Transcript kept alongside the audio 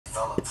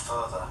develop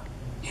further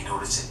in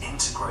order to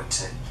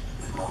integrate it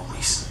with more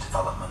recent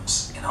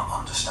developments in our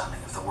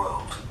understanding of the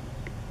world.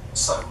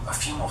 So, a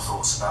few more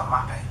thoughts about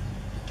mapping.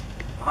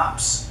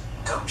 Maps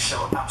don't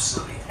show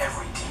absolutely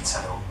every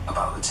detail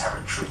about the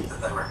territory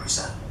that they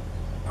represent,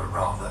 but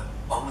rather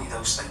only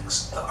those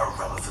things that are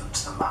relevant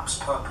to the map's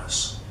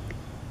purpose.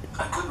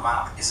 A good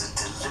map is a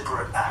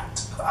deliberate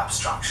act of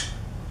abstraction.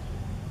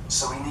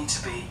 So we need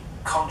to be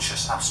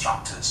conscious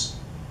abstractors,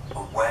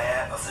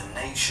 aware of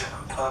the nature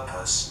and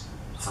purpose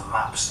of the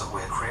maps that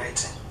we're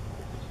creating.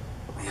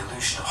 The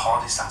illusion of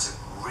hard is that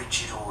of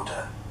rigid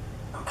order,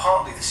 and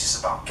partly this is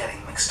about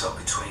getting mixed up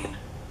between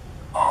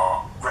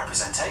our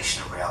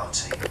representation of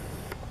reality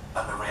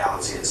and the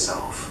reality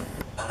itself,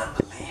 and then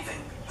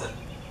believing that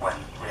when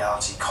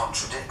reality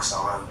contradicts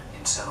our own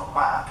internal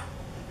map,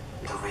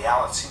 the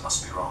reality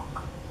must be wrong.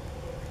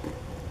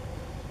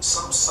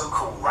 Some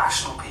so-called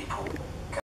rational people